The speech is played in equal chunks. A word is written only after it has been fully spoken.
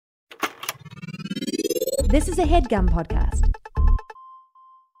This is a HeadGum podcast.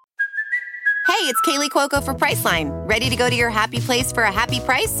 Hey, it's Kaylee Cuoco for Priceline. Ready to go to your happy place for a happy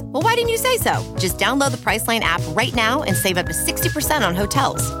price? Well, why didn't you say so? Just download the Priceline app right now and save up to 60% on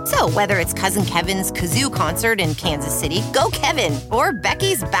hotels. So whether it's Cousin Kevin's Kazoo Concert in Kansas City, go Kevin, or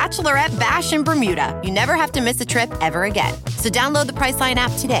Becky's Bachelorette Bash in Bermuda, you never have to miss a trip ever again. So download the Priceline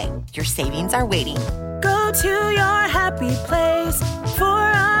app today. Your savings are waiting. Go to your happy place for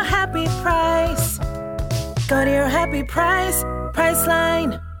a happy price. Go to your happy price,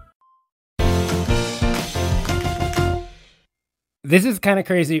 Priceline. This is kind of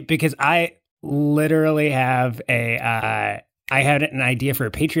crazy because I literally have I had an idea for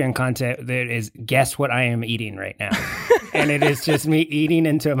a Patreon content that is guess what I am eating right now. And it is just me eating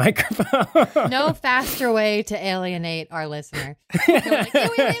into a microphone. No faster way to alienate our listener. They're like,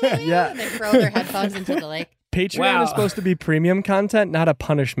 yeah. And they throw their headphones into the lake. Patreon is supposed to be premium content, not a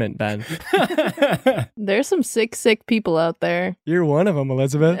punishment, Ben. There's some sick people out there. You're one of them,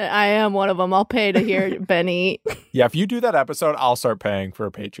 Elizabeth. I am one of them. I'll pay to hear Ben eat. Yeah, if you do that episode, I'll start paying for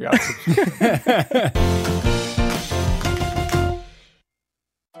a Patreon.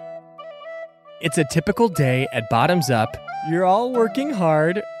 It's a typical day at Bottoms Up. You're all working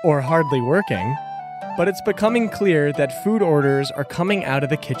hard, or hardly working, but it's becoming clear that food orders are coming out of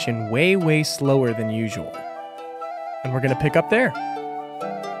the kitchen way slower than usual. And we're going to pick up there.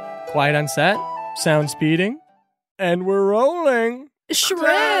 Quiet on set, sound speeding, and we're rolling. Shrimp!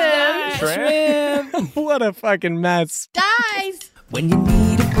 What a fucking mess. Guys! When you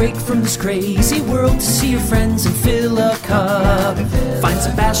need a break from this crazy world to see your friends and fill a cup, find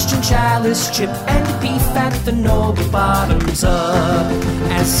Sebastian, Chalice, Chip, and Beef at the Noble Bottoms Up.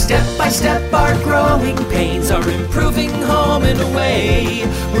 As step by step our growing pains are improving home and away,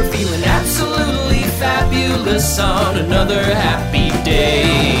 we're feeling absolutely fabulous on another happy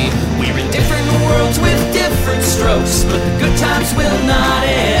day. We're in different worlds with different strokes, but the good times will not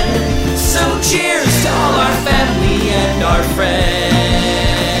end. So cheers to all our family and our friends.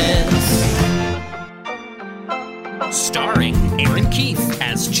 Starring Aaron Keith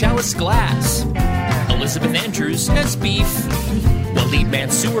as Chalice Glass, Elizabeth Andrews as Beef, Waleed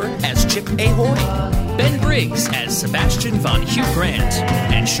Mansour as Chip Ahoy, Ben Briggs as Sebastian von Hugh Grant,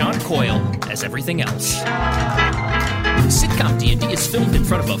 and Sean Coyle as everything else. Sitcom D&D is filmed in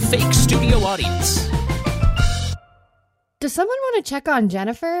front of a fake studio audience. Does someone want to check on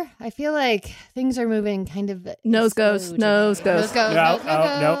Jennifer? I feel like things are moving kind of... Nose goes. No.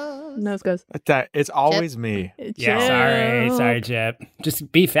 Nose goes. It's always me. Yeah, sorry, Chip.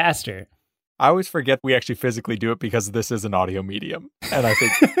 Just be faster. I always forget we actually physically do it because this is an audio medium. And I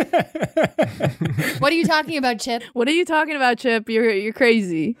think... What are you talking about, Chip? What are you talking about, Chip? You're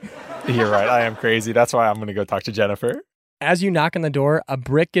crazy. You're right. I am crazy. That's why I'm going to go talk to Jennifer. As you knock on the door, a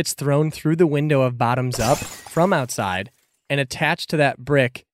brick gets thrown through the window of Bottoms Up from outside, and attached to that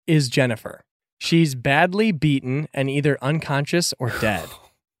brick is Jennifer. She's badly beaten and either unconscious or dead.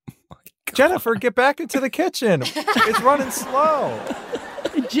 Jennifer, get back into the kitchen. It's running slow.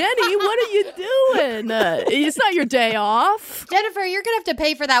 Jenny, what are you doing? It's not your day off. Jennifer, you're going to have to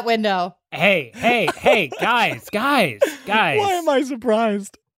pay for that window. Hey, guys. Why am I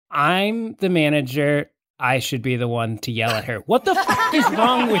surprised? I'm the manager. I should be the one to yell at her. What the fuck is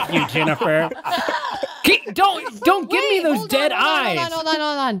wrong with you, Jennifer? Don't give me those dead eyes. Hold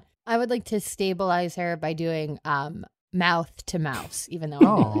on. I would like to stabilize her by doing mouth to mouse, even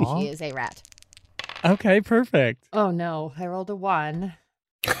though she is a rat. Okay, perfect. Oh no, I rolled a 1.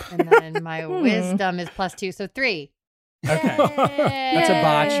 And then my wisdom is +2, so 3. Okay. That's a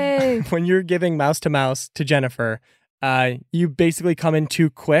botch. When you're giving mouse to Jennifer, you basically come in too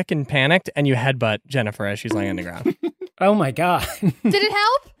quick and panicked, and you headbutt Jennifer as she's laying on the ground. Oh my God. Did it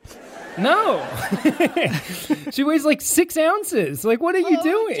help? No. She weighs like 6 ounces. Like, what are you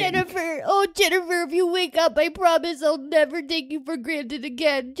doing? Jennifer, if you wake up, I promise I'll never take you for granted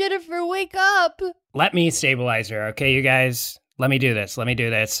again. Jennifer, wake up. Let me stabilize her, okay, you guys? Let me do this.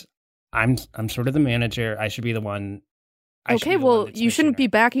 I'm sort of the manager. I should be the one. Okay, well, you shouldn't be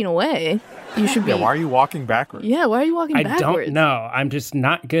backing away. You should be. Yeah, why are you walking backwards? Yeah, why are you walking backwards? I don't know. I'm just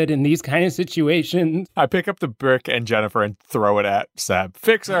not good in these kind of situations. I pick up the brick and Jennifer and throw it at Seb.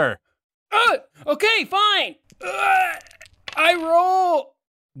 Fix her. Okay, fine. I roll.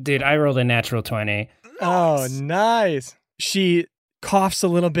 Dude, I rolled a natural 20. Oh, nice. She coughs a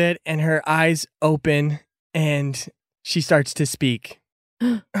little bit and her eyes open and she starts to speak.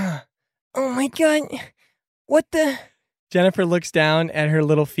 Oh my God. What the? Jennifer looks down at her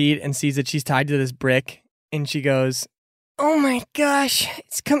little feet and sees that she's tied to this brick and she goes, oh my gosh,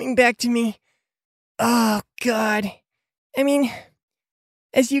 it's coming back to me. Oh God. I mean,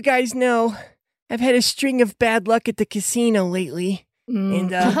 as you guys know, I've had a string of bad luck at the casino lately. And,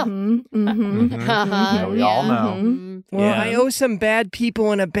 We all know. well, I owe some bad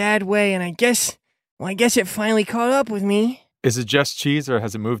people in a bad way, and I guess it finally caught up with me. Is it just cheese or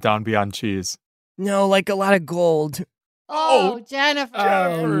has it moved on beyond cheese? No, like a lot of gold. Oh, Jennifer.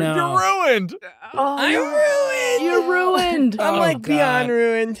 Oh, no. You're ruined. I'm ruined. You're ruined. I'm Oh, like beyond God.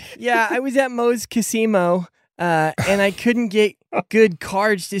 ruined. Yeah, I was at Moe's Casino, and I couldn't get good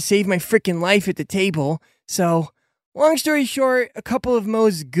cards to save my freaking life at the table. So, long story short, a couple of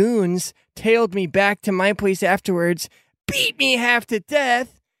Moe's goons tailed me back to my place afterwards, beat me half to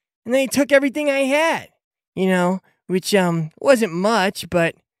death, and they took everything I had. Which wasn't much,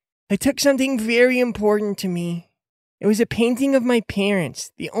 but they took something very important to me. It was a painting of my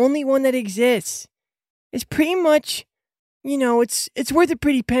parents, the only one that exists. It's pretty much, it's worth a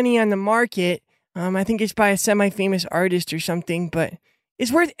pretty penny on the market. I think it's by a semi-famous artist or something, but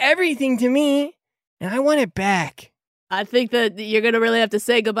it's worth everything to me, and I want it back. I think that you're going to really have to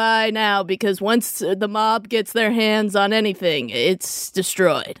say goodbye now because once the mob gets their hands on anything, it's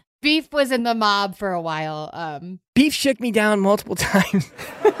destroyed. Beef was in the mob for a while. Beef shook me down multiple times.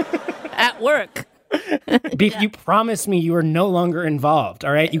 At work. Beef, you promised me you are no longer involved,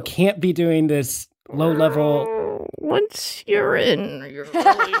 all right? You can't be doing this low-level... Once you're in, you're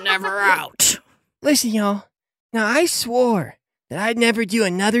really never out. Listen, y'all. Now, I swore that I'd never do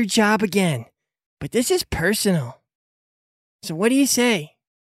another job again, but this is personal. So what do you say?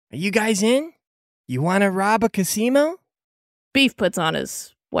 Are you guys in? You want to rob a casino? Beef puts on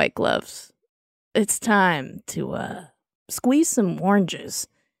his white gloves. It's time to, squeeze some oranges.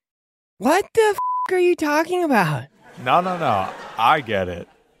 What the f*** are you talking about? No. I get it.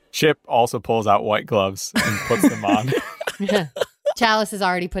 Chip also pulls out white gloves and puts them on. Chalice is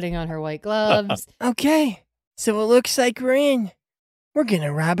already putting on her white gloves. Okay, so it looks like we're in. We're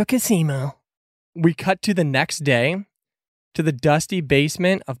gonna rob a casino. We cut to the next day, to the dusty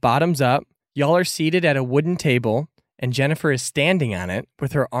basement of Bottoms Up. Y'all are seated at a wooden table, and Jennifer is standing on it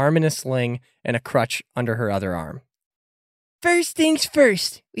with her arm in a sling and a crutch under her other arm. First things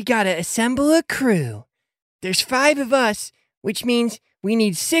first, we gotta assemble a crew. There's 5 of us, which means we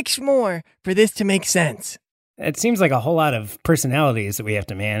need 6 more for this to make sense. It seems like a whole lot of personalities that we have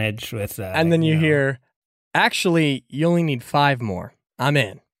to manage with... And then you hear, actually, you only need 5 more. I'm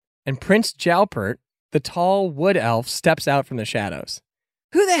in. And Prince Jalpert, the tall wood elf, steps out from the shadows.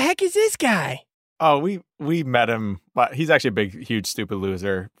 Who the heck is this guy? Oh, we met him, but he's actually a big, huge, stupid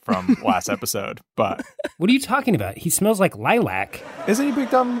loser from last episode. But What are you talking about? He smells like lilac. isn't he a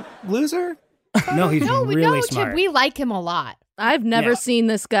big, dumb loser? No, he's really smart. Chip, we like him a lot. I've never seen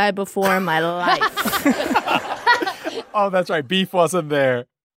this guy before in my life. Oh, that's right. Beef wasn't there.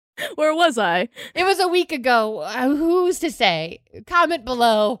 Where was I? It was a week ago. Who's to say? Comment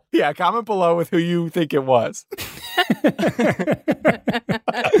below. Yeah, comment below with who you think it was.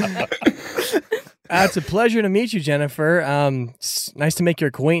 It's a pleasure to meet you, Jennifer. It's nice to make your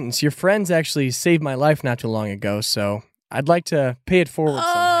acquaintance. Your friends actually saved my life not too long ago, so I'd like to pay it forward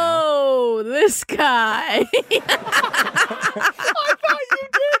somehow. Oh, this guy.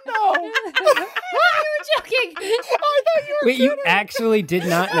 Joking. Wait, you actually did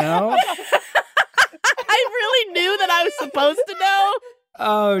not know? I really knew that I was supposed to know.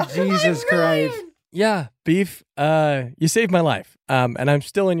 Oh, Jesus Christ. Yeah, Beef, you saved my life, and I'm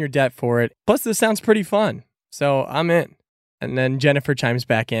still in your debt for it. Plus, this sounds pretty fun, so I'm in. And then Jennifer chimes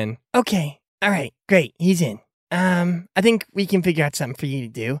back in. Okay, all right, great, he's in. I think we can figure out something for you to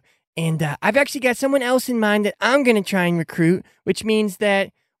do. And I've actually got someone else in mind that I'm going to try and recruit, which means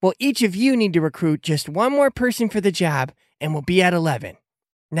that, well, each of you need to recruit just one more person for the job, and we'll be at 11.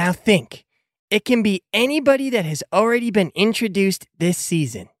 Now think, it can be anybody that has already been introduced this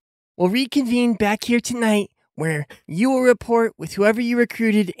season. We'll reconvene back here tonight where you will report with whoever you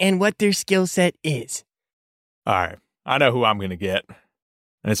recruited and what their skill set is. All right. I know who I'm going to get.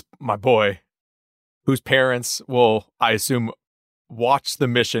 And it's my boy, whose parents will, I assume, watch the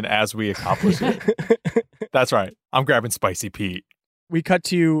mission as we accomplish it. That's right. I'm grabbing Spicy Pete. We cut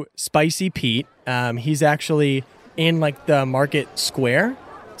to Spicy Pete. He's actually in like the market square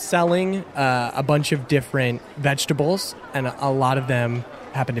selling a bunch of different vegetables, and a lot of them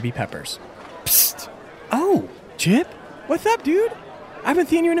happen to be peppers. Psst. Oh, Chip? What's up, dude? I haven't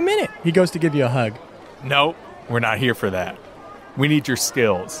seen you in a minute. He goes to give you a hug. Nope, we're not here for that. We need your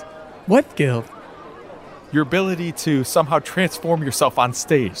skills. What skills? Your ability to somehow transform yourself on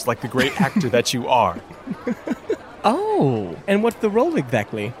stage like the great actor that you are. Oh, and what's the role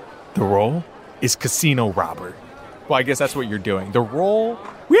exactly? The role is casino robber. Well, I guess that's what you're doing. The role,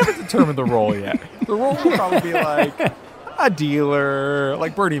 we haven't determined the role yet. The role will probably be like, a dealer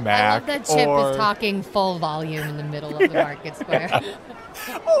like Bernie I Mac. love that Chip or, is talking full volume in the middle of the market square.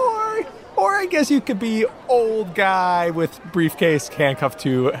 Or I guess you could be old guy with briefcase handcuffed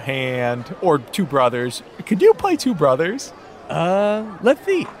to hand, or two brothers. Could you play two brothers? Let's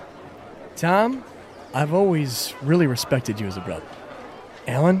see. Tom, I've always really respected you as a brother.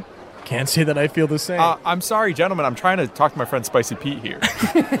 Alan, can't say that I feel the same. I'm sorry, gentlemen. I'm trying to talk to my friend Spicy Pete here.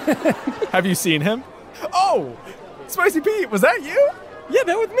 Have you seen him? Oh, Spicy Pete, was that you? Yeah,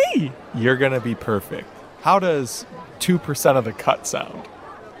 that was me. You're going to be perfect. How does 2% of the cut sound?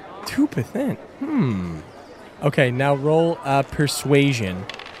 2%? Okay, now roll Persuasion.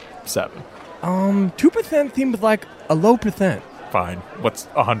 7. 2% seems like a low percent. Fine. What's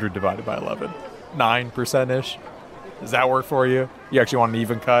 100 divided by 11? 9%-ish? Does that work for you? You actually want an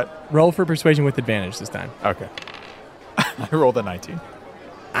even cut? Roll for Persuasion with advantage this time. Okay. I rolled a 19.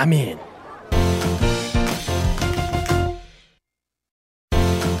 I'm in.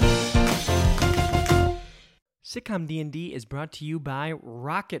 Sitcom D&D is brought to you by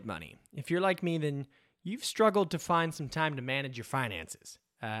Rocket Money. If you're like me, then you've struggled to find some time to manage your finances.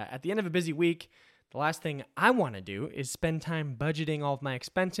 At the end of a busy week, the last thing I want to do is spend time budgeting all of my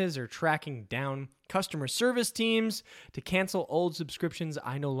expenses or tracking down customer service teams to cancel old subscriptions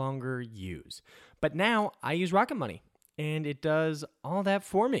I no longer use. But now I use Rocket Money, and it does all that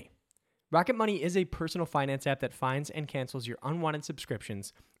for me. Rocket Money is a personal finance app that finds and cancels your unwanted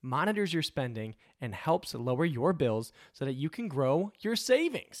subscriptions, monitors your spending, and helps lower your bills so that you can grow your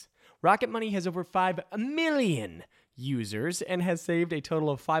savings. Rocket Money has over 5 million users and has saved a total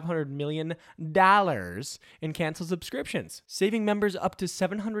of $500 million in canceled subscriptions, saving members up to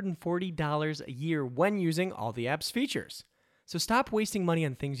 $740 a year when using all the app's features. So stop wasting money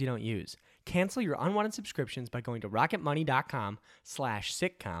on things you don't use. Cancel your unwanted subscriptions by going to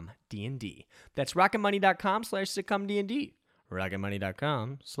rocketmoney.com/sitcomdnd. That's rocketmoney.com/sitcomdnd.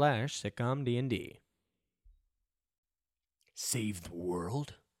 rocketmoney.com/sitcomdnd. Save the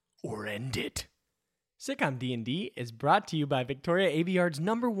world or end it. Sitcom D&D is brought to you by Victoria Aveyard's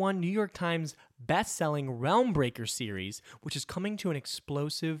 #1 New York Times best-selling Realm Breaker series, which is coming to an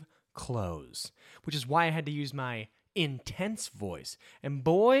explosive close, which is why I had to use my intense voice. And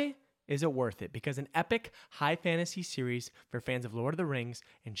boy, is it worth it, because an epic high fantasy series for fans of Lord of the Rings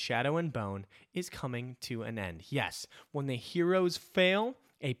and Shadow and Bone is coming to an end. Yes, when the heroes fail,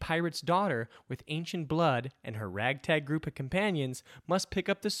 a pirate's daughter with ancient blood and her ragtag group of companions must pick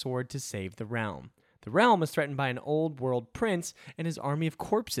up the sword to save the realm. The realm is threatened by an old world prince and his army of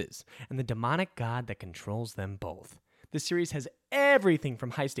corpses, and the demonic god that controls them both. This series has everything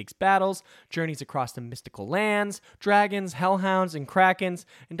from high-stakes battles, journeys across the mystical lands, dragons, hellhounds, and krakens,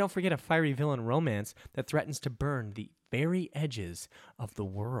 and don't forget a fiery villain romance that threatens to burn the very edges of the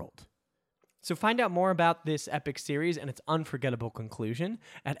world. So find out more about this epic series and its unforgettable conclusion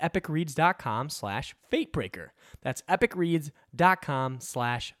at epicreads.com/fatebreaker. That's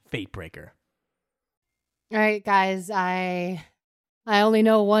epicreads.com/fatebreaker. All right, guys, I only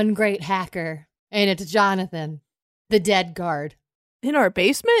know one great hacker, and it's Jonathan, the dead guard. In our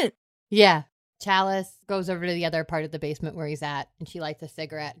basement? Yeah. Chalice goes over to the other part of the basement where he's at, and she lights a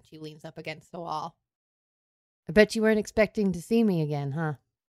cigarette, and she leans up against the wall. I bet you weren't expecting to see me again, huh?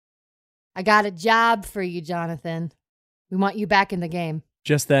 I got a job for you, Jonathan. We want you back in the game.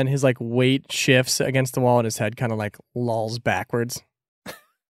 Just then, his weight shifts against the wall, and his head kind of lolls backwards.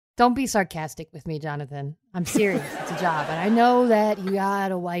 Don't be sarcastic with me, Jonathan. I'm serious. It's a job. And I know that you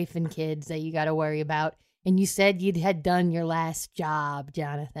got a wife and kids that you got to worry about. And you said you had done your last job,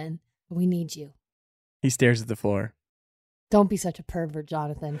 Jonathan. We need you. He stares at the floor. Don't be such a pervert,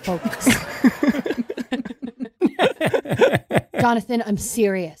 Jonathan. Focus. Jonathan, I'm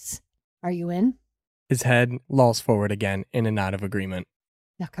serious. Are you in? His head lolls forward again in a nod of agreement.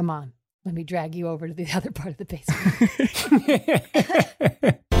 Now, come on. Let me drag you over to the other part of the basement.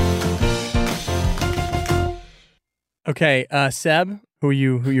 Okay, Seb, who are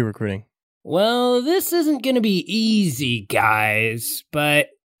you recruiting? Well, this isn't going to be easy, guys, and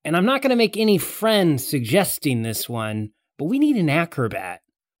I'm not going to make any friends suggesting this one, but we need an acrobat.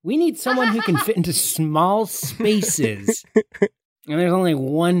 We need someone who can fit into small spaces. And there's only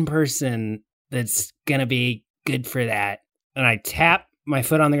one person that's going to be good for that. And I tap my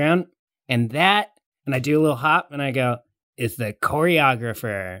foot on the ground, and I do a little hop, and I go, it's the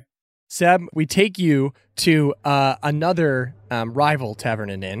choreographer. Seb, we take you to another rival tavern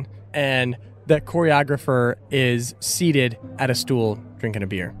and inn, and the choreographer is seated at a stool drinking a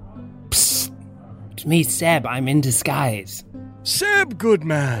beer. Psst. It's me, Seb. I'm in disguise. Seb, good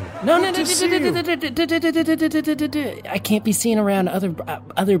man. No. Good to see you. I can't be seen around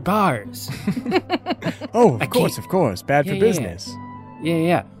other bars. Oh, of course. Bad for Yeah. business.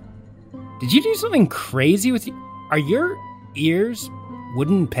 Yeah. Did you do something crazy with you? Are your ears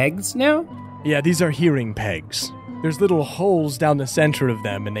wooden pegs now? Yeah, these are hearing pegs. There's little holes down the center of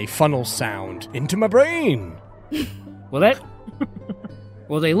them, and they funnel sound into my brain.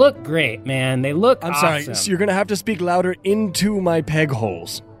 Well, they look great, man. They look I'm awesome. sorry, so you're gonna have to speak louder into my peg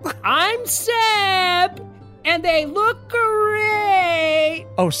holes. I'm Seb, and they look great.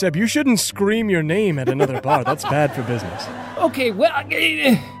 Oh, Seb, you shouldn't scream your name at another bar. That's bad for business. Okay, well,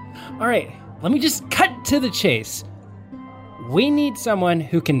 all right. Let me just cut to the chase. We need someone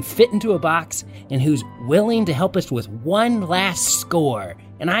who can fit into a box and who's willing to help us with one last score.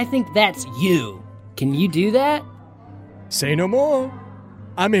 And I think that's you. Can you do that? Say no more.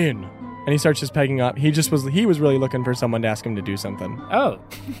 I'm in. And he starts just pegging up. He was really looking for someone to ask him to do something. Oh,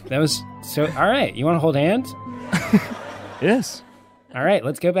 that was so. All right. You want to hold hands? Yes. All right.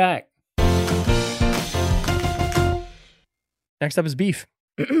 Let's go back. Next up is Beef.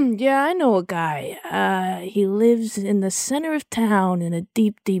 Yeah, I know a guy. He lives in the center of town in a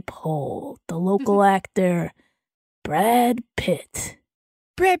deep, deep hole. The local actor, Brad Pitt.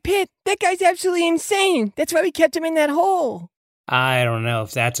 Brad Pitt, that guy's absolutely insane. That's why we kept him in that hole. I don't know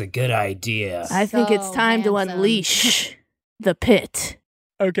if that's a good idea. I think it's So time to handsome. unleash the pit.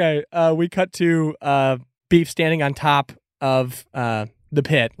 Okay, we cut to Beef standing on top of the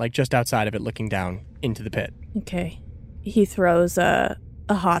pit, like just outside of it, looking down into the pit. Okay. He throws a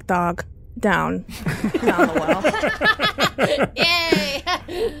hot dog down the well. Yay!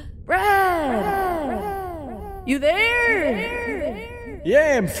 Brad! You there?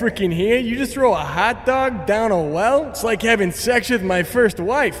 Yeah, I'm freaking here. You just throw a hot dog down a well? It's like having sex with my first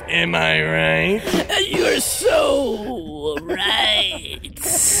wife. Am I right? You're so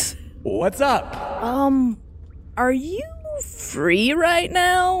right. What's up? Are you free right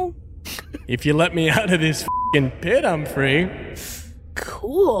now? If you let me out of this f***ing pit, I'm free.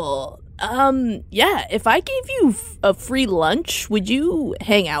 Cool. Yeah, if I gave you a free lunch, would you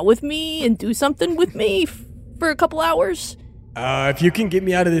hang out with me and do something with me for a couple hours? If you can get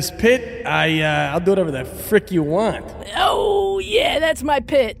me out of this pit, I'll do whatever the frick you want. Oh, yeah, that's my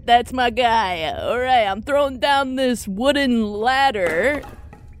pit. That's my guy. All right, I'm throwing down this wooden ladder.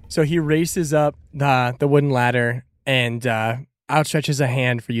 So he races up the wooden ladder and outstretches a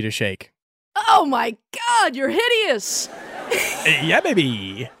hand for you to shake. Oh, my God, you're hideous. Yeah,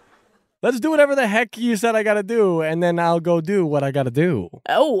 baby. Let's do whatever the heck you said I gotta do, and then I'll go do what I gotta do.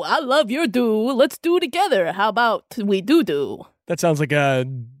 Oh, I love your do. Let's do together. How about we do? That sounds like a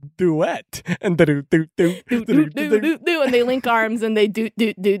duet. And do. Do, and they link arms and they do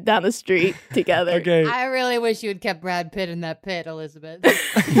down the street together. Okay. I really wish you had kept Brad Pitt in that pit, Elizabeth.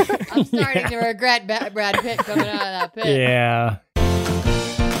 I'm starting to regret Brad Pitt coming out of that pit. Yeah.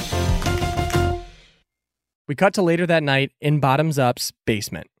 We cut to later that night in Bottoms Up's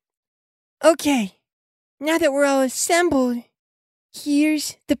basement. Okay, now that we're all assembled,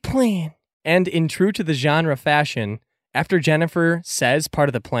 here's the plan. And in true to the genre fashion, after Jennifer says part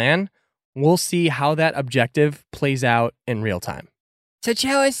of the plan, we'll see how that objective plays out in real time. So,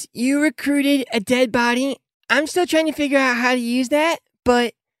 Chalice, you recruited a dead body. I'm still trying to figure out how to use that,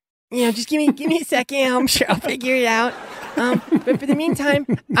 but, just give me a second. I'm sure I'll figure it out. But for the meantime,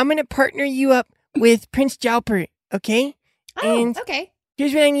 I'm going to partner you up with Prince Jalpert, okay? Oh, And okay.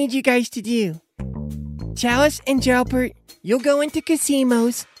 here's what I need you guys to do. Chalice and Jalpert, you'll go into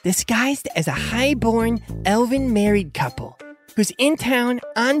Casimos disguised as a high-born elven married couple who's in town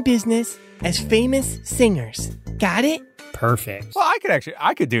on business as famous singers. Got it? Perfect. Well,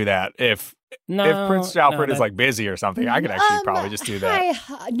 I could do that if Prince Jalpert is like busy or something. I could actually probably just do that.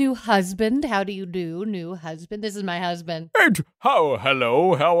 Hi, new husband. How do you do, new husband? This is my husband. And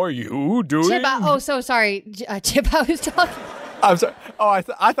hello, how are you doing? Chip, so sorry. Chip, I was talking. I'm sorry. Oh, I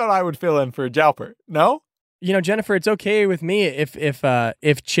thought I would fill in for Jalpert. No? Jennifer, it's okay with me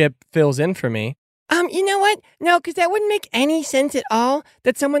if Chip fills in for me. You know what? No, because that wouldn't make any sense at all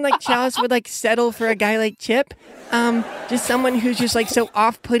that someone like Chalice would settle for a guy like Chip. Just someone who's just so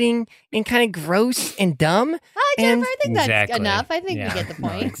off-putting and kind of gross and dumb. Jennifer, I think Exactly. that's enough. I think Yeah. we get the No,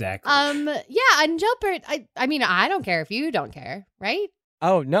 point. exactly. Yeah, and Jalpert, I mean, I don't care if you don't care, right?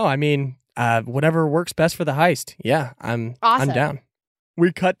 Oh, no, I mean, whatever works best for the heist. Yeah, I'm down.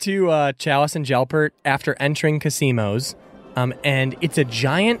 We cut to Chalice and Jalpert after entering Casimos, and it's a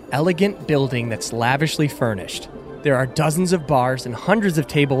giant, elegant building that's lavishly furnished. There are dozens of bars and hundreds of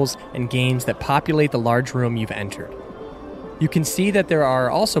tables and games that populate the large room you've entered. You can see that there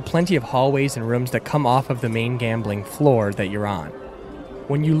are also plenty of hallways and rooms that come off of the main gambling floor that you're on.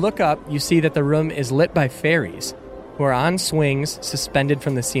 When you look up, you see that the room is lit by fairies, who are on swings suspended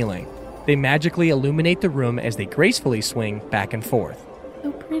from the ceiling. They magically illuminate the room as they gracefully swing back and forth.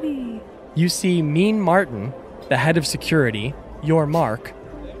 So pretty. You see Mean Martin, the head of security, your Mark,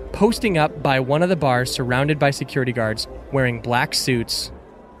 posting up by one of the bars surrounded by security guards wearing black suits,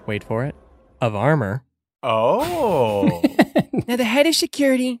 wait for it, of armor. Oh. Now, the head of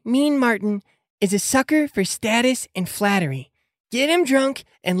security, Mean Martin, is a sucker for status and flattery. Get him drunk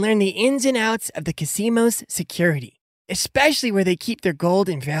and learn the ins and outs of the casino's security, especially where they keep their gold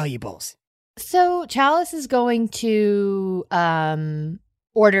and valuables. So Chalice is going to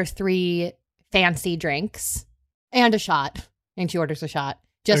order 3 fancy drinks and a shot. And she orders a shot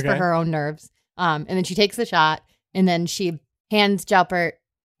just for her own nerves. And then she takes the shot, and then she hands Jalpert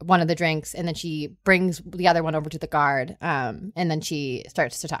one of the drinks, and then she brings the other one over to the guard, and then she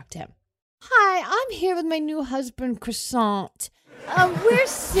starts to talk to him. Hi, I'm here with my new husband, Croissant. We're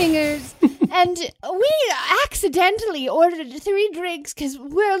singers, and we accidentally ordered 3 drinks because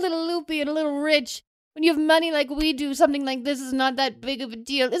we're a little loopy and a little rich. When you have money like we do, something like this is not that big of a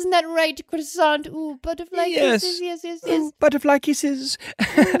deal. Isn't that right, Croissant? Ooh, butterfly kisses, yes. Butterfly kisses.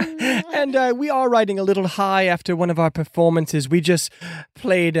 And we are riding a little high after one of our performances. We just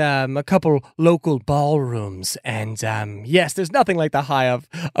played a couple local ballrooms. And yes, there's nothing like the high of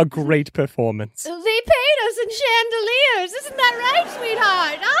a great performance. They paid us in chandeliers. Isn't that right,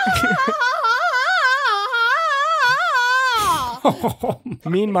 sweetheart?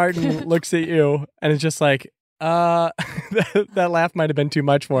 Mean Martin looks at you and is just like, that laugh might have been too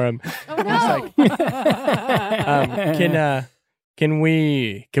much for him. Oh, no. He's like, can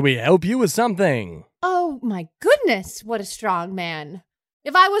we help you with something? Oh, my goodness. What a strong man.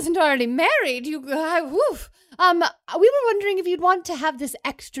 If I wasn't already married, we were wondering if you'd want to have this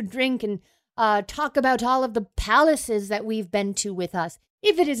extra drink and talk about all of the palaces that we've been to with us.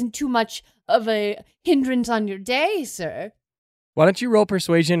 If it isn't too much of a hindrance on your day, sir. Why don't you roll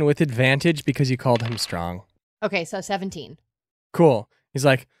persuasion with advantage because you called him strong? Okay, so 17. Cool. He's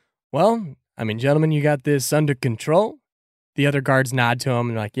like, well, gentlemen, you got this under control? The other guards nod to him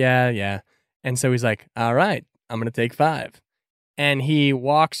and they're like, yeah. And so he's like, all right, I'm going to take 5. And he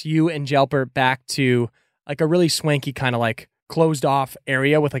walks you and Jalpert back to like a really swanky kind of like closed off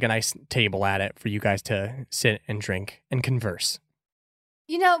area with like a nice table at it for you guys to sit and drink and converse.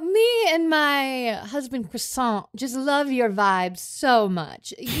 You know, me and my husband, Croissant, just love your vibes so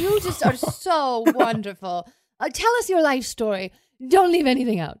much. You just are so wonderful. Tell us your life story. Don't leave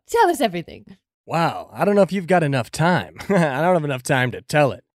anything out. Tell us everything. Wow, I don't know if you've got enough time. I don't have enough time to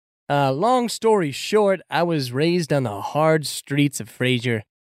tell it. Long story short, I was raised on the hard streets of Frasier,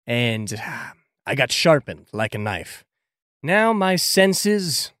 and I got sharpened like a knife. Now my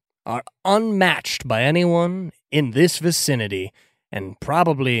senses are unmatched by anyone in this vicinity, and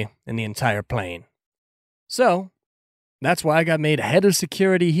probably in the entire plane. So, that's why I got made head of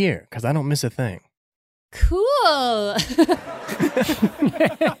security here, because I don't miss a thing. Cool. You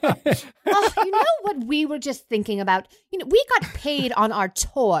know what we were just thinking about? You know, we got paid on our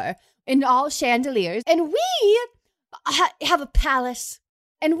tour in all chandeliers, and we have a palace.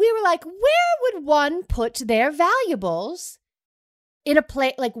 And we were like, where would one put their valuables? In a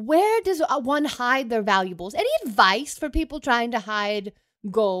place, like, where does one hide their valuables? Any advice for people trying to hide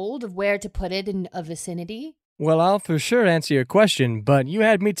gold of where to put it in a vicinity? Well, I'll for sure answer your question, but you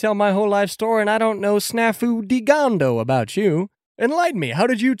had me tell my whole life story, and I don't know snafu di gondo about you. Enlighten me. How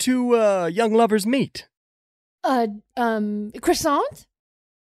did you 2 young lovers meet? Croissant?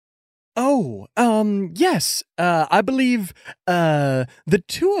 Oh, yes. I believe, the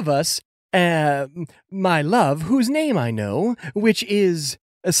 2 of us, my love, whose name I know, which is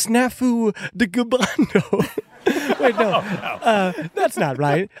Snafu de Gabando. Wait, no, that's not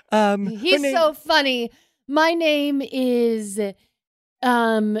right. He's so funny. My name is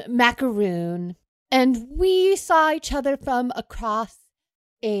Macaroon, and we saw each other from across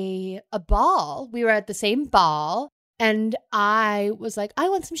a ball. We were at the same ball. And I was like, I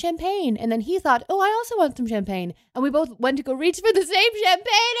want some champagne. And then he thought, oh, I also want some champagne. And we both went to go reach for the same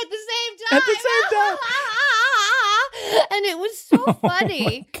champagne at the same time. At the same time. And it was so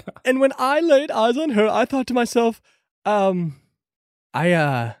funny. And when I laid eyes on her, I thought to myself,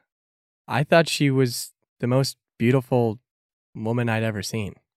 I thought she was the most beautiful woman I'd ever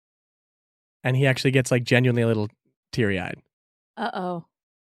seen. And he actually gets like genuinely a little teary-eyed. Uh-oh.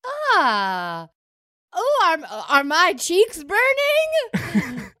 Oh, are my cheeks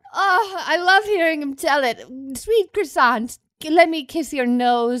burning? Oh, I love hearing him tell it. Sweet Croissant, let me kiss your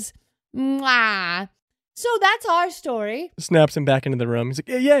nose. Mwah. So that's our story. Snaps him back into the room. He's like,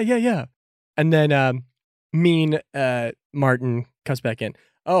 yeah. And then mean Martin comes back in.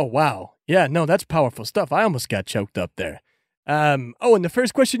 Oh, wow. Yeah, no, that's powerful stuff. I almost got choked up there. And the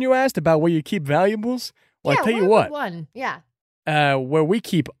first question you asked about where you keep valuables? Well, I tell you what. One. Yeah. Where we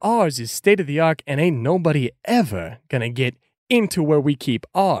keep ours is state of the art, and ain't nobody ever gonna get into where we keep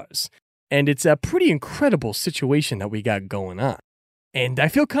ours. And it's a pretty incredible situation that we got going on. And I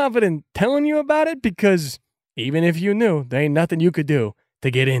feel confident telling you about it because even if you knew, there ain't nothing you could do to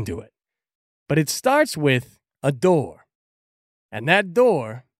get into it. But it starts with a door. And that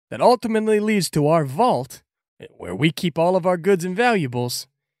door that ultimately leads to our vault, where we keep all of our goods and valuables,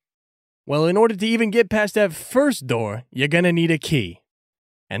 well, in order to even get past that first door, you're going to need a key.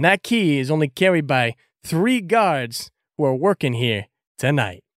 And that key is only carried by 3 guards who are working here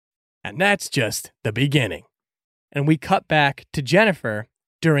tonight. And that's just the beginning. And we cut back to Jennifer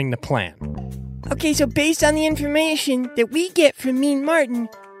during the plan. Okay, so based on the information that we get from Mean Martin,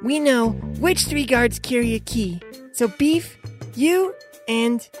 we know which 3 guards carry a key. So Beef, you,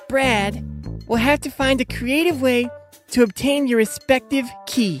 and Brad will have to find a creative way to obtain your respective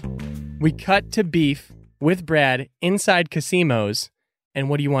key. We cut to Beef with Brad inside Casinos. And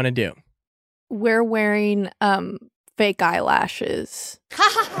what do you want to do? We're wearing fake eyelashes.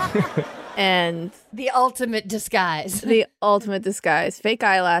 And The ultimate disguise. the ultimate disguise, fake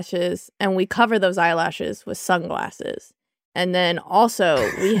eyelashes, and we cover those eyelashes with sunglasses. And then also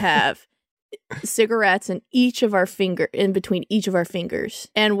we have cigarettes in between each of our fingers.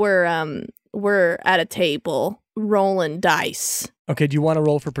 And we're at a table rolling dice. Okay, do you want to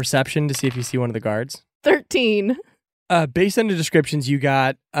roll for perception to see if you see one of the guards? 13. Based on the descriptions you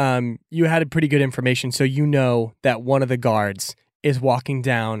got, you had pretty good information, so you know that one of the guards is walking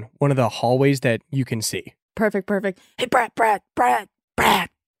down one of the hallways that you can see. Perfect. Hey, Brad.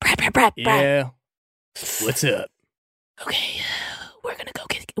 Yeah. What's up? Okay,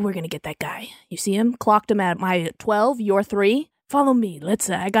 we're gonna get that guy. You see him? Clocked him at my 12, your 3. Follow me.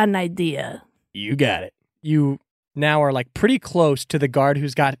 I got an idea. You got it. You now are like pretty close to the guard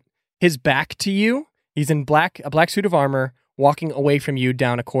who's got his back to you. He's in a black suit of armor, walking away from you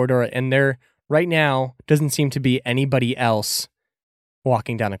down a corridor, and there right now doesn't seem to be anybody else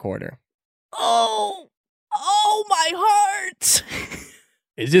walking down a corridor. Oh, my heart.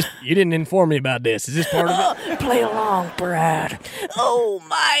 Is this, you didn't inform me about this. Is this part of it? Play along, Brad. Oh,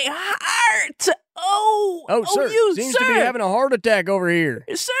 my heart. Oh, sir. You, seems sir. to be having a heart attack over here.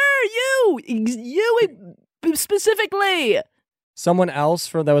 Sir, you specifically. Someone else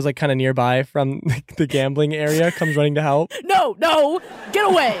that was like kind of nearby from the gambling area comes running to help. No, get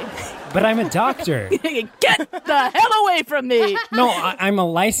away. But I'm a doctor. Get the hell away from me. No, I'm a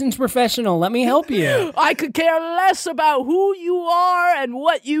licensed professional. Let me help you. I could care less about who you are and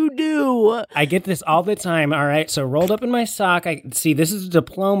what you do. I get this all the time, all right? So rolled up in my sock, I see this is a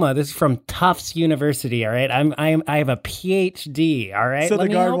diploma. This is from Tufts University, all right? I have a PhD, all right? So Let the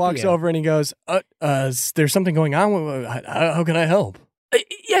me guard help walks you. over and he goes, there's something going on. How can I help?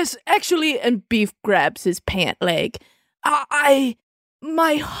 Yes, actually, and Beef grabs his pant leg.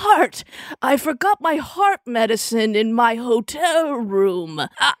 My heart. I forgot my heart medicine in my hotel room.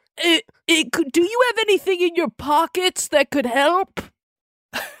 Do you have anything in your pockets that could help?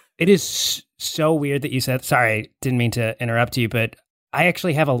 It is so weird that you said, sorry, didn't mean to interrupt you, but I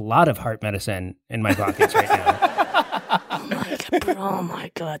actually have a lot of heart medicine in my pockets right now. Oh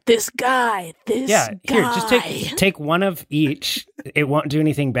my god, this guy. Here, just take one of each. It won't do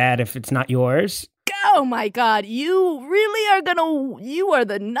anything bad if it's not yours. Oh my god, you are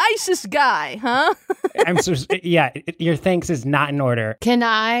the nicest guy, huh? Your thanks is not in order. Can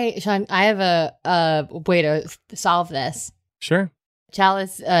I, Sean, I have a way to solve this. Sure.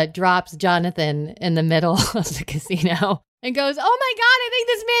 Chalice drops Jonathan in the middle of the casino and goes, oh my god, I think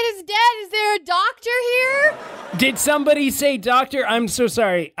this man is dead. Is there a doctor here? Did somebody say doctor? I'm so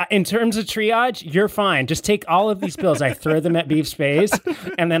sorry. In terms of triage, you're fine. Just take all of these pills. I throw them at Beef's face,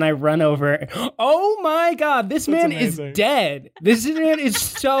 and then I run over. Oh my god, this man is dead. This man is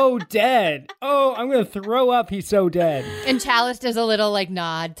so dead. Oh, I'm going to throw up. He's so dead. And Chalice does a little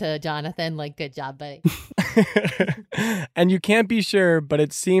nod to Jonathan, good job, buddy. And you can't be sure, but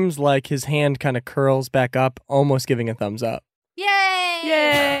it seems like his hand kind of curls back up, almost giving a thumbs up.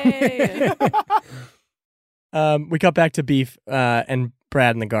 Yay! We cut back to Beef and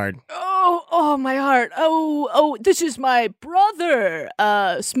Brad and the guard. Oh, my heart. Oh, this is my brother,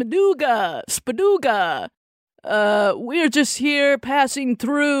 Spaduga. We're just here passing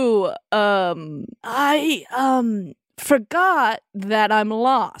through. I forgot that I'm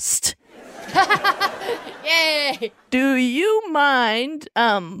lost. Yay! Do you mind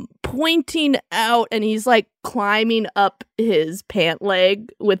pointing out, and he's like climbing up his pant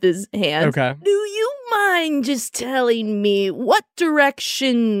leg with his hands. Okay. Do you mind just telling me what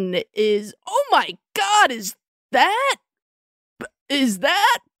direction is? Oh my God, is that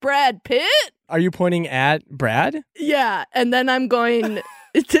Brad Pitt? Are you pointing at Brad? Yeah, and then I'm going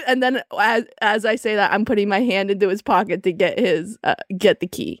and then as I say that, I'm putting my hand into his pocket to get the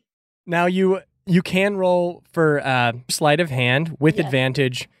key. Now you can roll for sleight of hand with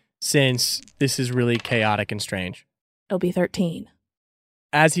advantage since this is really chaotic and strange. It'll be 13.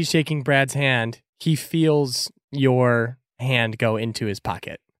 As he's shaking Brad's hand, he feels your hand go into his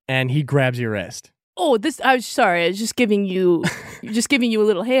pocket and he grabs your wrist. Oh, I was sorry. I was just giving you a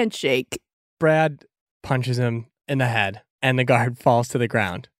little handshake. Brad punches him in the head and the guard falls to the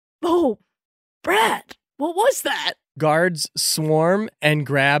ground. Oh, Brad, what was that? Guards Swarm and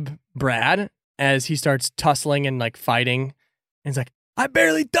grab Brad as he starts tussling and like fighting. And he's like, I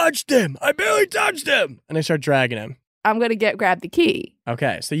barely touched him. And they start dragging him. I'm going to grab the key.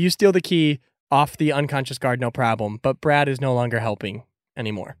 Okay, so you steal the key off the unconscious guard, no problem. But Brad is no longer helping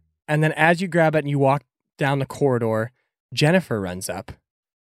anymore. And then as you grab it and you walk down the corridor, Jennifer runs up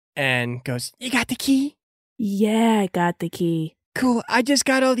and goes, you got the key? Yeah, I got the key. Cool. I just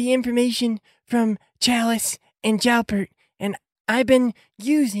got all the information from Chalice and Jalpert, and I've been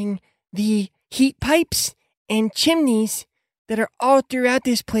using the heat pipes and chimneys that are all throughout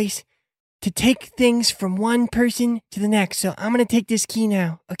this place to take things from one person to the next. So I'm going to take this key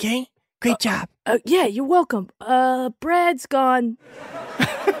now, okay? Great job. Yeah, you're welcome. Brad's gone.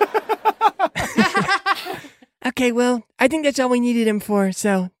 Okay, well, I think that's all we needed him for,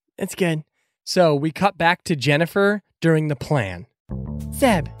 so that's good. So we cut back to Jennifer during the plan.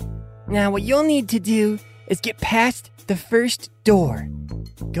 Seb, now what you'll need to do is get past the first door.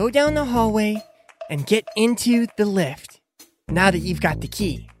 Go down the hallway and get into the lift. Now that you've got the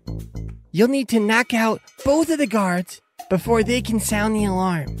key, you'll need to knock out both of the guards before they can sound the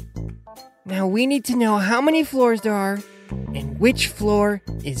alarm. Now we need to know how many floors there are and which floor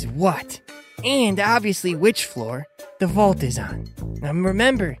is what. And obviously which floor the vault is on. Now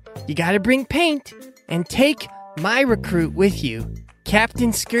remember, you gotta bring paint and take my recruit with you,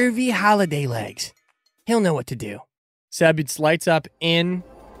 Captain Scurvy Holiday Legs. He'll know what to do. Seb, it lights up in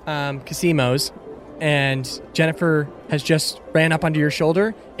Casimo's, and Jennifer has just ran up onto your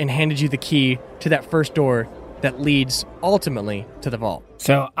shoulder and handed you the key to that first door that leads ultimately to the vault.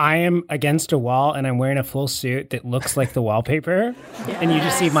 So I am against a wall and I'm wearing a full suit that looks like the wallpaper. Yes. And you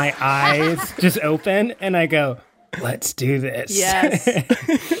just see my eyes just open and I go, let's do this. Yes.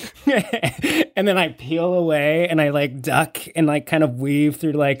 And then I peel away and I like duck and like kind of weave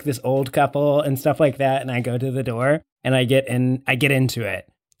through like this old couple and stuff like that. And I go to the door and I get into it.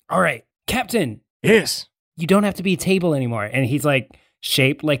 All right, Captain. Yes. You don't have to be a table anymore. And he's like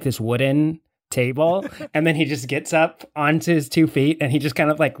shaped like this wooden table. And then he just gets up onto his 2 feet and he just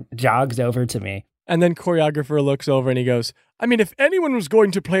kind of like jogs over to me. And then choreographer looks over and he goes, I mean, if anyone was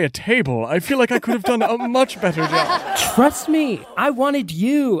going to play a table, I feel like I could have done a much better job. Trust me. I wanted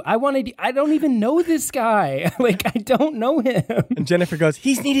you. I don't even know this guy. Like, I don't know him. And Jennifer goes,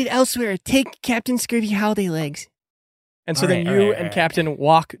 he's needed elsewhere. Take Captain Scurvy Holiday Legs. And so then you and Captain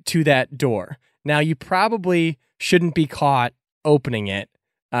walk to that door. Now, you probably shouldn't be caught opening it.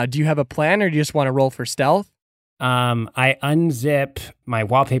 Do you have a plan or do you just want to roll for stealth? I unzip my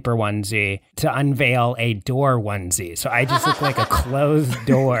wallpaper onesie to unveil a door onesie. So I just look like a closed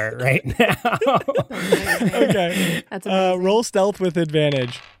door right now. Okay. That's amazing. Roll stealth with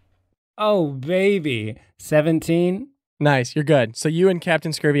advantage. Oh, baby. 17. Nice. You're good. So you and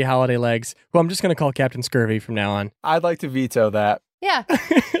Captain Scurvy Holiday Legs, who I'm just going to call Captain Scurvy from now on. I'd like to veto that. Yeah,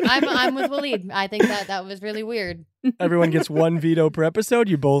 I'm with Waleed. I think that was really weird. Everyone gets one veto per episode.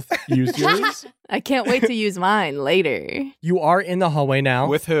 You both use yours. I can't wait to use mine later. You are in the hallway now.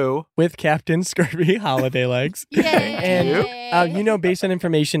 With who? With Captain Scurvy Holiday Legs. Yay! And you know, based on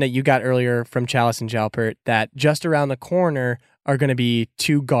information that you got earlier from Chalice and Jalpert, that just around the corner are going to be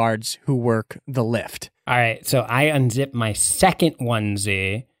 2 guards who work the lift. All right, so I unzip my second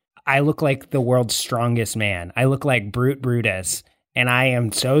onesie. I look like the world's strongest man. I look like Brute Brutus. And I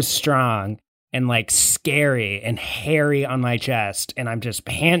am so strong and like scary and hairy on my chest. And I'm just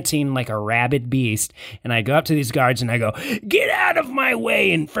panting like a rabid beast. And I go up to these guards and I go, get out of my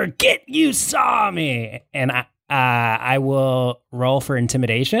way and forget you saw me. And I will roll for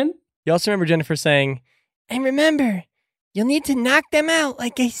intimidation. You also remember Jennifer saying, and remember, you'll need to knock them out,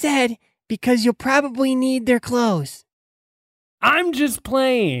 like I said, because you'll probably need their clothes. I'm just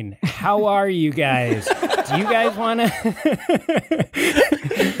playing. How are you guys? Do you guys want to?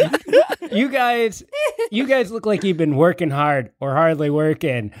 You guys look like you've been working hard or hardly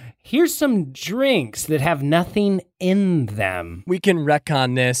working. Here's some drinks that have nothing in them. We can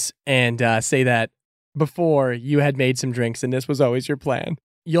retcon this and say that before you had made some drinks and this was always your plan.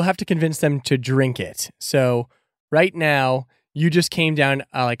 You'll have to convince them to drink it. So right now, you just came down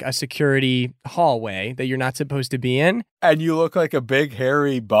like a security hallway that you're not supposed to be in. And you look like a big,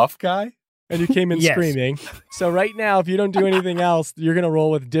 hairy, buff guy? And you came in Yes. screaming. So right now, if you don't do anything else, you're going to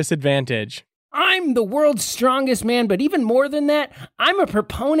roll with disadvantage. I'm the world's strongest man, but even more than that, I'm a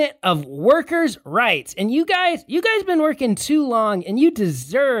proponent of workers' rights. And you guys been working too long, and you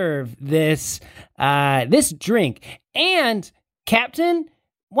deserve this drink. And Captain,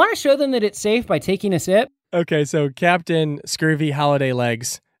 want to show them that it's safe by taking a sip? Okay, so Captain Scurvy Holiday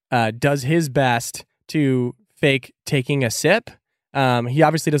Legs does his best to fake taking a sip. He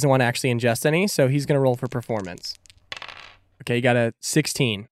obviously doesn't want to actually ingest any, so he's going to roll for performance. Okay, you got a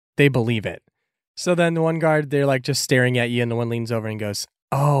 16. They believe it. So then the one guard, they're like just staring at you, and the one leans over and goes,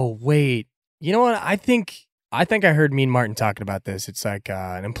 "Oh, wait. You know what? I think I heard Mean Martin talking about this. It's like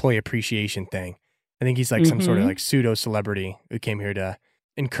an employee appreciation thing. I think he's like some sort of like pseudo celebrity who came here to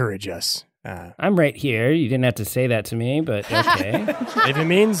encourage us." I'm right here. You didn't have to say that to me, but okay. If it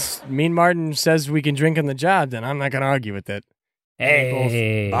means Mean Martin says we can drink on the job, then I'm not going to argue with it.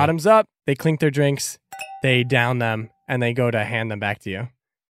 Hey. Both bottoms up, they clink their drinks, they down them, and they go to hand them back to you.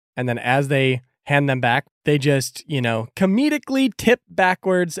 And then as they hand them back, they just, comedically tip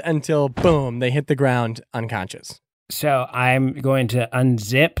backwards until, boom, they hit the ground unconscious. So I'm going to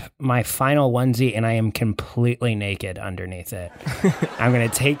unzip my final onesie, and I am completely naked underneath it. I'm going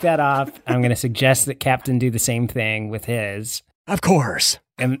to take that off. I'm going to suggest that Captain do the same thing with his. Of course.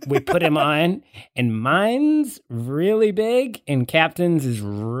 And we put him on, and mine's really big, and Captain's is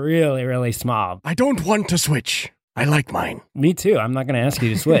really, really small. I don't want to switch. I like mine. Me too. I'm not going to ask you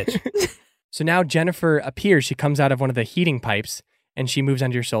to switch. So now Jennifer appears. She comes out of one of the heating pipes, and she moves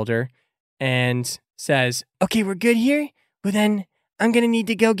onto your shoulder and says, Okay, we're good here? Well, then I'm going to need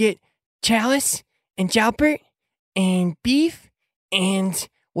to go get Chalice and Jalbert and Beef, and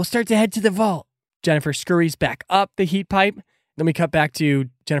we'll start to head to the vault. Jennifer scurries back up the heat pipe. Then we cut back to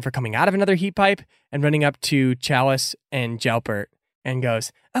Jennifer coming out of another heat pipe and running up to Chalice and Jalbert and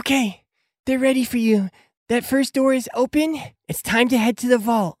goes, Okay, they're ready for you. That first door is open. It's time to head to the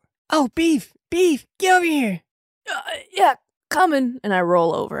vault. Oh, Beef, get over here. Yeah, coming. And I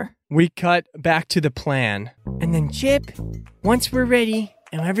roll over. We cut back to the plan. And then Chip, once we're ready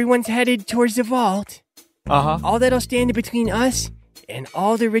and everyone's headed towards the vault, all that'll stand between us and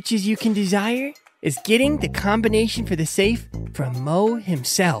all the riches you can desire is getting the combination for the safe from Mo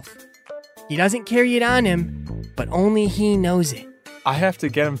himself. He doesn't carry it on him, but only he knows it. I have to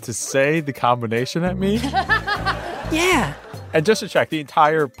get him to say the combination at me? Yeah. And just to check, the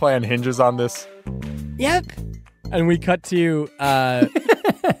entire plan hinges on this? Yep. And we cut to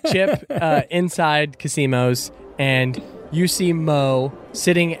Chip inside Casinos, and you see Mo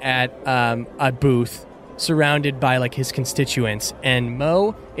sitting at a booth surrounded by like his constituents, and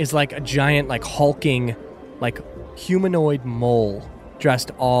Mo is like a giant, like hulking, like humanoid mole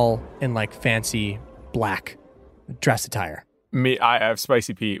dressed all in like fancy black dress attire. I have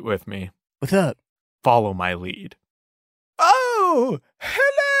Spicy Pete with me. What's up? Follow my lead. Oh,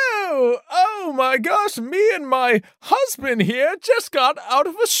 hello! Oh my gosh, me and my husband here just got out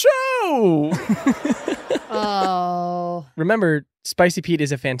of a show! Oh. Remember, Spicy Pete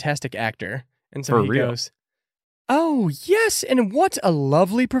is a fantastic actor. And so For he real. goes, "Oh, yes, and what a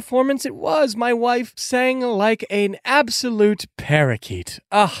lovely performance it was. My wife sang like an absolute parakeet.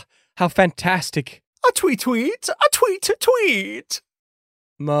 Ah, how fantastic." A tweet, a tweet.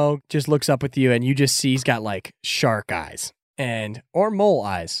 Mo just looks up with you, and you just see he's got like shark eyes or mole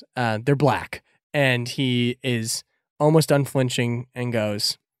eyes. They're black, and he is almost unflinching and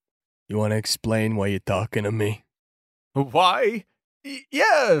goes, "You want to explain why you're talking to me?" Why?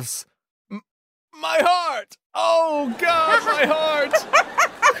 Yes! My heart! Oh God, my heart!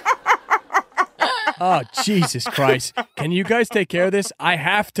 Oh, Jesus Christ. Can you guys take care of this? I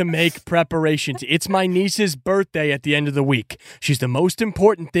have to make preparations. It's my niece's birthday at the end of the week. She's the most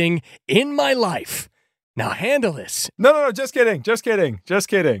important thing in my life. Now handle this. No, just kidding.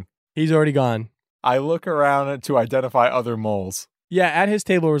 He's already gone. I look around to identify other moles. Yeah, at his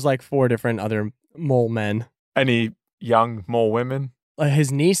table was like 4 different other mole men. Any young mole women?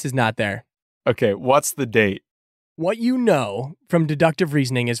 His niece is not there. Okay, what's the date? What you know from deductive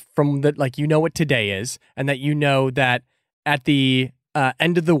reasoning is from the, like, you know what today is, and that you know that at the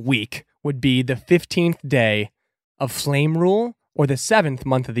end of the week would be the 15th day of Flame Rule or the 7th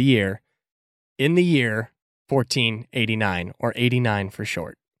month of the year in the year 1489, or 89 for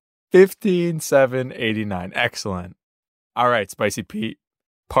short. 15,789. Excellent. All right, Spicy Pete.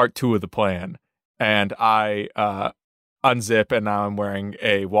 Part 2 of the plan. And I unzip, and now I'm wearing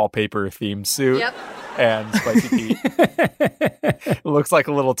a wallpaper themed suit. Yep. And Spicy Pete it looks like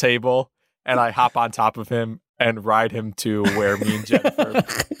a little table, and I hop on top of him and ride him to where me and Jennifer.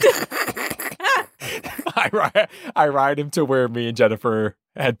 I ride him to where me and Jennifer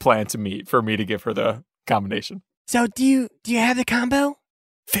had planned to meet for me to give her the combination. So do you have the combo?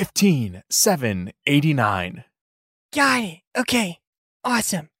 15,789. Got it. Okay.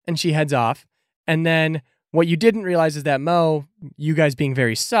 Awesome. And she heads off. And then what you didn't realize is that Mo, you guys being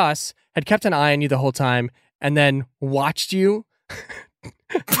very sus, had kept an eye on you the whole time and then watched you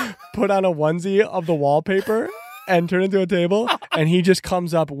put on a onesie of the wallpaper and turn into a table. And he just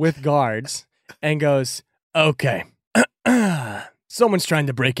comes up with guards and goes, okay, someone's trying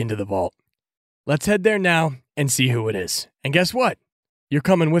to break into the vault. Let's head there now and see who it is. And guess what? You're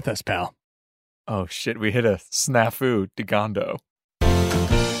coming with us, pal. Oh shit, we hit a snafu to Gondo.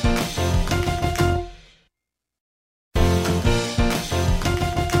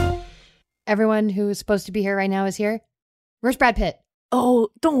 Everyone who's supposed to be here right now is here. Where's Brad Pitt? Oh,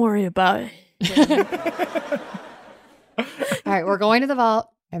 don't worry about it. All right, we're going to the vault.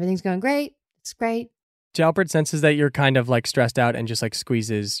 Everything's going great. It's great. Jalbert senses that you're kind of like stressed out and just like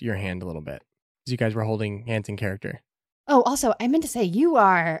squeezes your hand a little bit as you guys were holding hands in character. Oh, also, I meant to say you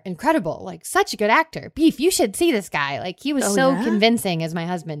are incredible. Like, such a good actor. Beef, you should see this guy. Like, he was convincing as my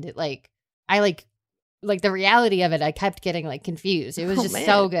husband. The reality of it, I kept getting like confused. It was just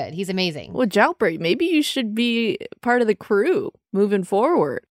so good. He's amazing. Well, Jalbert, maybe you should be part of the crew moving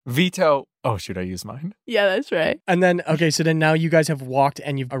forward. Vito. Oh, should I use mine? Yeah, that's right. And then, okay, so then now you guys have walked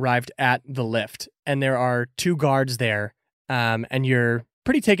and you've arrived at the lift. And there are 2 guards there. And you're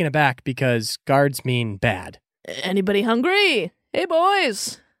pretty taken aback because guards mean bad. Anybody hungry? Hey,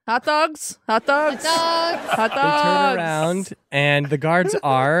 boys. Hot dogs? Hot dogs? Hot dogs. Hot They dogs. turn around and the guards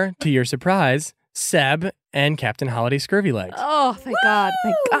are, to your surprise, Seb and Captain Holiday Scurvy Legs. Oh, thank God.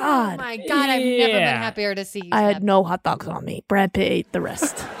 Thank Oh God. my God, I've never been Yeah. happier to see you. I had Seb. no hot dogs on me. Brad Pitt ate the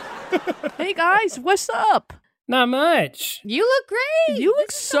rest. Hey, guys. What's up? Not much. You look great. You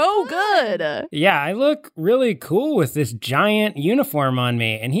look so good. Yeah, I look really cool with this giant uniform on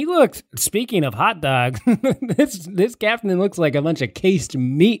me. And he looks, speaking of hot dogs, this captain looks like a bunch of cased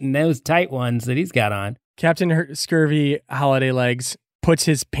meat in those tight ones that he's got on. Captain Scurvy Holiday Legs puts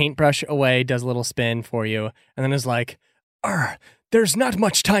his paintbrush away, does a little spin for you, and then is like, there's not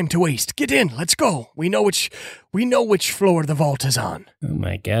much time to waste. Get in, let's go. We know which floor the vault is on. Oh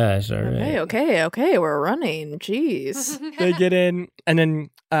my gosh, all right. Okay. We're running. Jeez. They get in, and then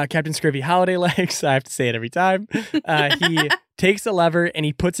Captain Scurvy Holiday Legs, I have to say it every time, he takes the lever and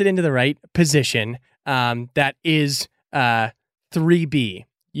he puts it into the right position. That is 3B.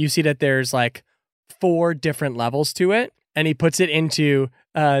 You see that there's like 4 different levels to it, and he puts it into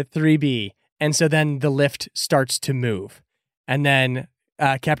 3B. And so then the lift starts to move. And then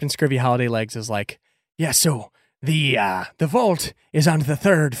Captain Scurvy Holiday Legs is like, yeah, so the vault is on the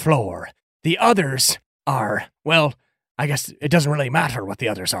 3rd floor. The others are, well, I guess it doesn't really matter what the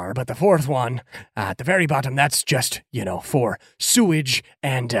others are, but the 4th one at the very bottom, that's just, for sewage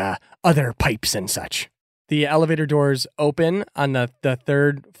and other pipes and such. The elevator doors open on the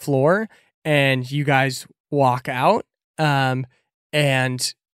 3rd floor, and you guys walk out, and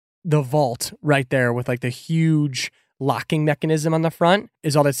the vault right there with like the huge locking mechanism on the front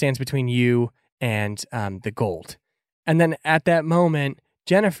is all that stands between you and the gold. And then at that moment,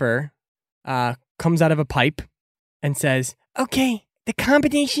 Jennifer comes out of a pipe and says, Okay, the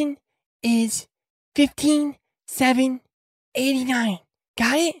combination is 15,789.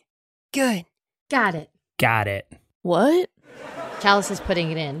 Got it? Good. Got it. Got it. What? Chalice is putting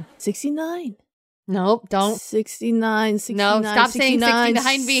it in. 69. Nope, don't. 69. No, stop saying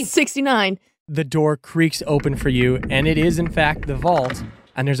 69, B. 69. the door creaks open for you, and it is in fact the vault,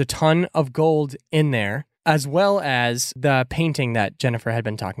 and there's a ton of gold in there, as well as the painting that Jennifer had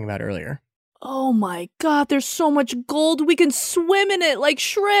been talking about earlier. Oh my God, there's so much gold. We can swim in it like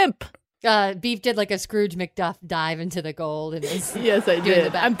shrimp. Beef did like a Scrooge McDuck dive into the gold. And Yes, I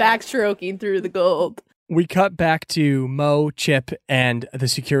did. I'm backstroking through the gold. We cut back to Mo, Chip, and the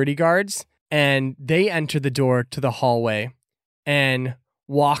security guards, and they enter the door to the hallway and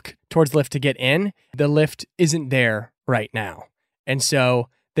walk towards the lift to get in. The lift isn't there right now. And so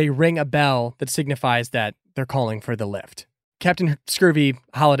they ring a bell that signifies that they're calling for the lift. Captain Scurvy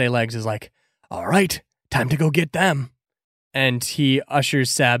Holiday Legs is like, all right, time to go get them. And he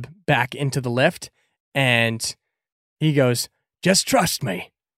ushers Seb back into the lift, and he goes, just trust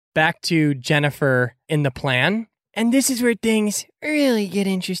me. back to Jennifer in the plan. And this is where things really get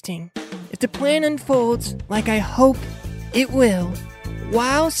interesting. If the plan unfolds like I hope it will,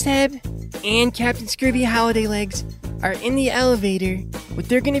 while Seb and Captain Scurvy Holiday Legs are in the elevator, what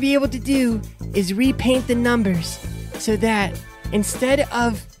they're going to be able to do is repaint the numbers so that instead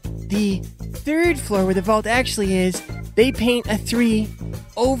of the 3rd floor where the vault actually is, they paint a 3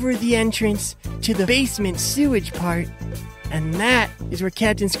 over the entrance to the basement sewage part. And that is where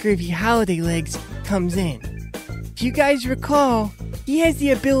Captain Scurvy Holiday Legs comes in. If you guys recall, he has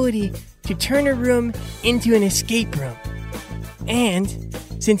the ability to turn a room into an escape room. And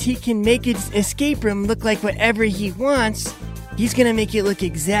since he can make his escape room look like whatever he wants, he's gonna make it look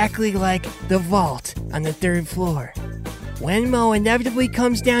exactly like the vault on the 3rd floor. When Mo inevitably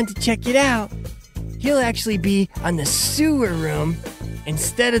comes down to check it out, he'll actually be on the sewer room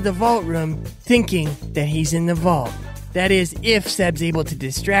instead of the vault room, thinking that he's in the vault. That is, if Seb's able to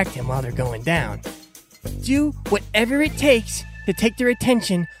distract him while they're going down. Do whatever it takes to take their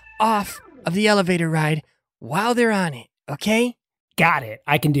attention off of the elevator ride while they're on it, okay? Got it.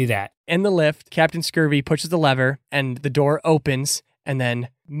 I can do that. In the lift, Captain Scurvy pushes the lever and the door opens, and then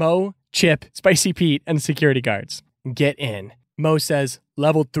Mo, Chip, Spicy Pete, and the security guards get in. Mo says,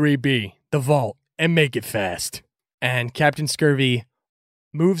 "Level 3B, the vault, and make it fast." And Captain Scurvy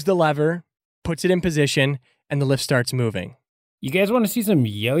moves the lever, puts it in position, and the lift starts moving. You guys want to see some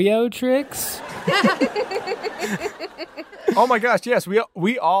yo-yo tricks? Oh my gosh, yes.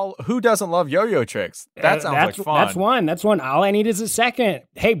 We all, who doesn't love yo-yo tricks? That sounds like fun. That's one. All I need is a second.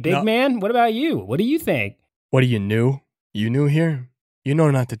 Hey, big man, what about you? What do you think? What are you new? You new here? You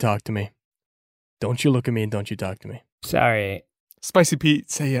know not to talk to me. Don't you look at me and don't you talk to me. Sorry. Spicy Pete,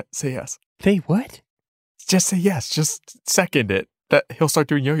 say yes. Say what? Just say yes. Just second it. That he'll start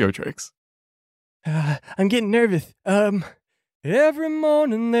doing yo-yo tricks. I'm getting nervous. Every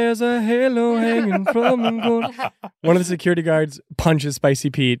morning there's a halo hanging from the gold. One of the security guards punches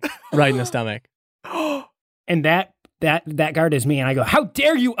Spicy Pete right in the stomach. And that guard is me, and I go, "How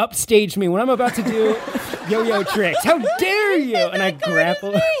dare you upstage me when I'm about to do yo-yo tricks? How dare you?" And I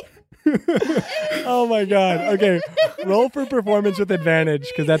grapple. Oh my god. Okay. Roll for performance with advantage,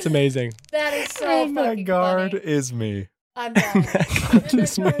 because that's amazing. That is so And fucking that guard funny. is me. I'm done.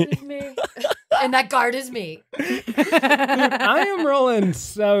 Just That guard is me. And that guard is me. Dude, I am rolling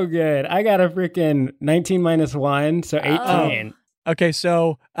so good. I got a freaking 19 minus 1, so 18. Okay,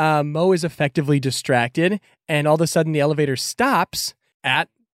 so Mo is effectively distracted, and all of a sudden the elevator stops at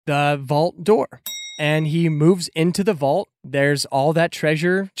the vault door. And he moves into the vault. There's all that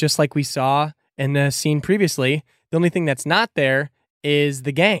treasure, just like we saw in the scene previously. The only thing that's not there is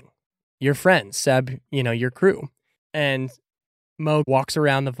the gang, your friends, Seb, your crew. And Mo walks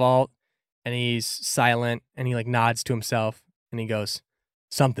around the vault, and he's silent, and he nods to himself, and he goes,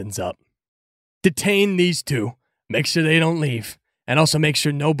 "Something's up. Detain these two. Make sure they don't leave. And also make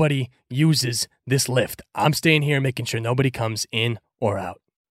sure nobody uses this lift. I'm staying here making sure nobody comes in or out."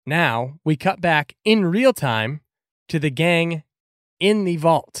 Now, we cut back in real time to the gang in the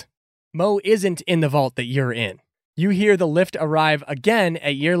vault. Mo isn't in the vault that you're in. You hear the lift arrive again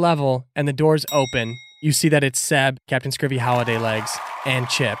at your level, and the doors open. You see that it's Seb, Captain Scurvy Holiday Legs, and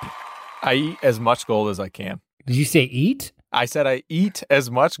Chip. I eat as much gold as I can. Did you say eat? I said I eat as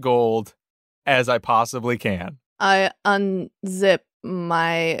much gold as I possibly can. I unzip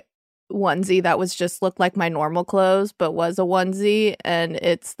my onesie that was just looked like my normal clothes, but was a onesie, and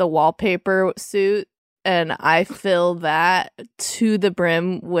it's the wallpaper suit, and I fill that to the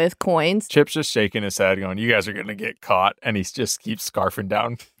brim with coins. Chip's just shaking his head going, "You guys are going to get caught." And he just keeps scarfing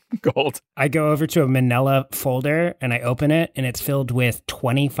down gold. I go over to a manila folder and I open it, and it's filled with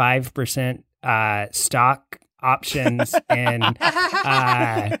 25% stock options in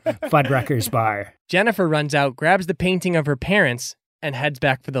Fuddruckers Bar. Jennifer runs out, grabs the painting of her parents, and heads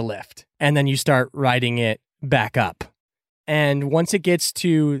back for the lift. And then you start riding it back up. And once it gets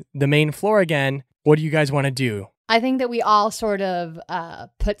to the main floor again, what do you guys want to do? I think that we all sort of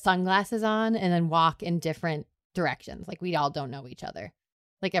put sunglasses on and then walk in different directions. Like we all don't know each other.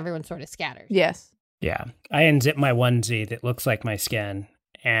 Like everyone sort of scatters. Yes. Yeah. I unzip my onesie that looks like my skin,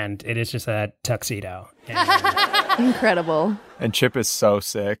 and it is just a tuxedo. And, Incredible. And Chip is so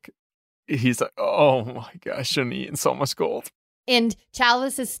sick. He's like, "Oh my gosh, I shouldn't have eaten so much gold." And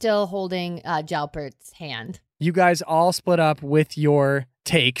Chalice is still holding Jalpert's hand. You guys all split up with your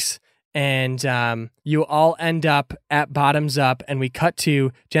takes, and you all end up at bottoms up, and we cut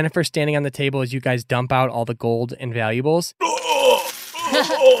to Jennifer standing on the table as you guys dump out all the gold and valuables.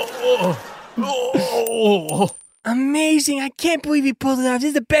 Amazing. I can't believe you pulled it off. This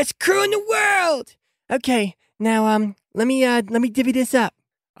is the best crew in the world. Okay, now let me divvy this up.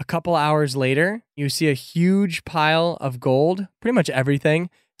 A couple hours later, you see a huge pile of gold, pretty much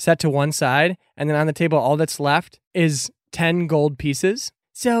everything, set to one side. And then on the table, all that's left is 10 gold pieces.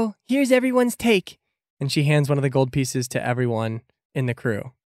 So here's everyone's take. And she hands one of the gold pieces to everyone in the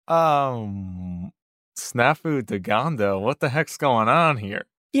crew. Snafu Dagando, what the heck's going on here?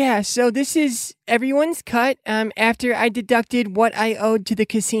 Yeah, so this is everyone's cut after I deducted what I owed to the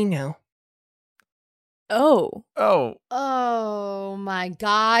casino. Oh. Oh my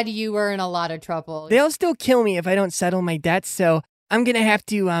God, you were in a lot of trouble. They'll still kill me if I don't settle my debts, so I'm gonna have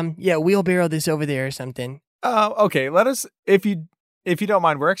to wheelbarrow this over there or something. Okay, let us, if you don't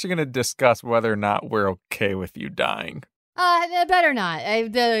mind, we're actually going to discuss whether or not we're okay with you dying. Better not.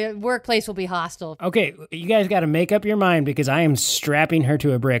 The workplace will be hostile. Okay, you guys got to make up your mind because I am strapping her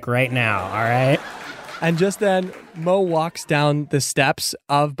to a brick right now, all right? And just then, Mo walks down the steps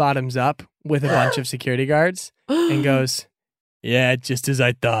of Bottoms Up with a bunch of security guards and goes, yeah, just as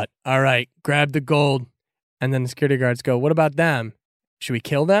I thought. All right, grab the gold. And then the security guards go, what about them? Should we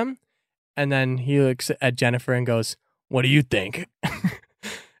kill them? And then he looks at Jennifer and goes, what do you think?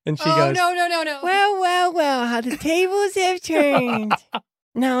 And she goes, no. Well, how the tables have turned.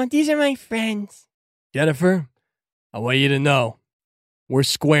 No, these are my friends. Jennifer, I want you to know, we're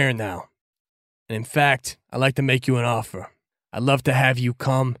square now. And in fact, I'd like to make you an offer. I'd love to have you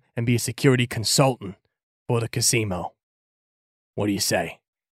come and be a security consultant for the casino. What do you say?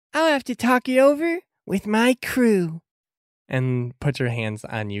 I'll have to talk it over with my crew. And puts her hands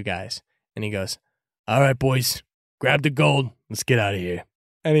on you guys. And he goes, all right, boys, grab the gold. Let's get out of here.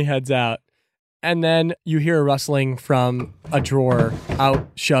 And he heads out. And then you hear a rustling from a drawer. Out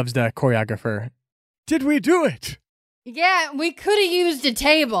shoves the choreographer. Did we do it? Yeah, we could have used a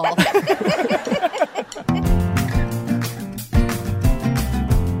table.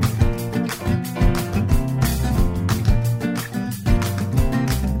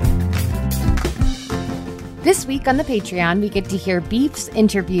 This week on the Patreon, we get to hear Beef's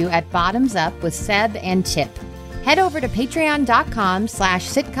interview at Bottoms Up with Seb and Chip. Head over to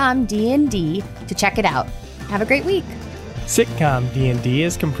patreon.com/sitcomdnd to check it out. Have a great week. Sitcom D&D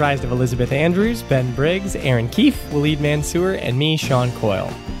is comprised of Elizabeth Andrews, Ben Briggs, Aaron Keefe, Waleed Mansour, and me, Sean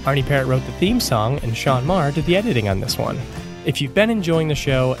Coyle. Arnie Parrott wrote the theme song, and Sean Marr did the editing on this one. If you've been enjoying the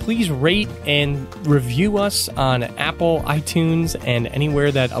show, please rate and review us on Apple, iTunes, and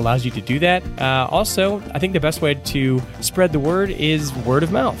anywhere that allows you to do that. Also, I think the best way to spread the word is word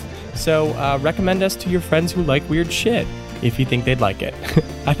of mouth. So recommend us to your friends who like weird shit if you think they'd like it.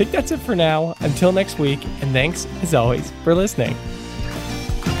 I think that's it for now. Until next week, and thanks, as always, for listening.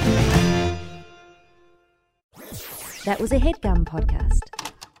 That was a HeadGum podcast.